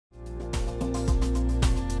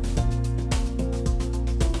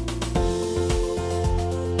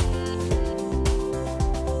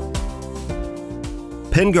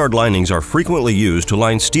Pin guard linings are frequently used to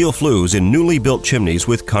line steel flues in newly built chimneys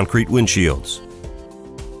with concrete windshields.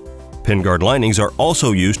 Pin guard linings are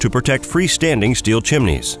also used to protect freestanding steel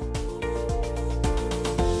chimneys.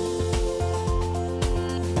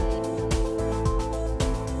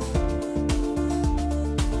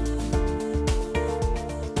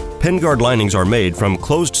 Pin guard linings are made from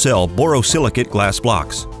closed-cell borosilicate glass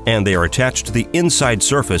blocks, and they are attached to the inside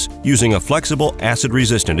surface using a flexible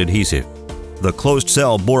acid-resistant adhesive. The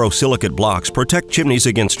closed-cell borosilicate blocks protect chimneys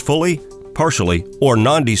against fully, partially, or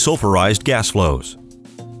non-desulfurized gas flows.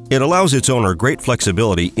 It allows its owner great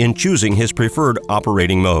flexibility in choosing his preferred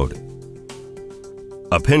operating mode.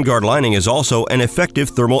 A pin guard lining is also an effective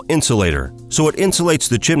thermal insulator, so it insulates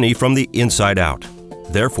the chimney from the inside out.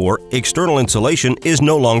 Therefore, external insulation is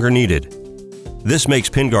no longer needed. This makes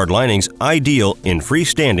pin guard linings ideal in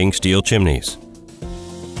freestanding steel chimneys.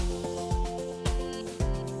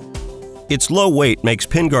 Its low weight makes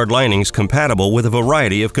pin guard linings compatible with a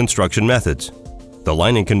variety of construction methods. The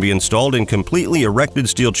lining can be installed in completely erected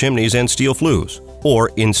steel chimneys and steel flues,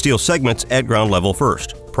 or in steel segments at ground level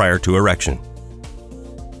first, prior to erection.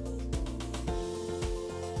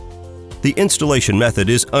 The installation method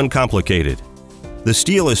is uncomplicated. The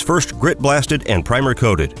steel is first grit blasted and primer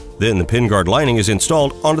coated, then the pin guard lining is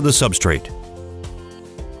installed onto the substrate.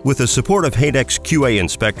 With the support of Hadek's QA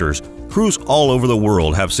inspectors, crews all over the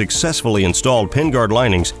world have successfully installed pin guard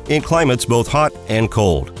linings in climates both hot and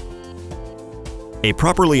cold. A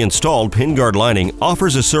properly installed pin guard lining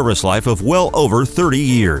offers a service life of well over 30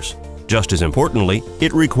 years. Just as importantly,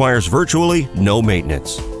 it requires virtually no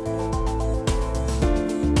maintenance.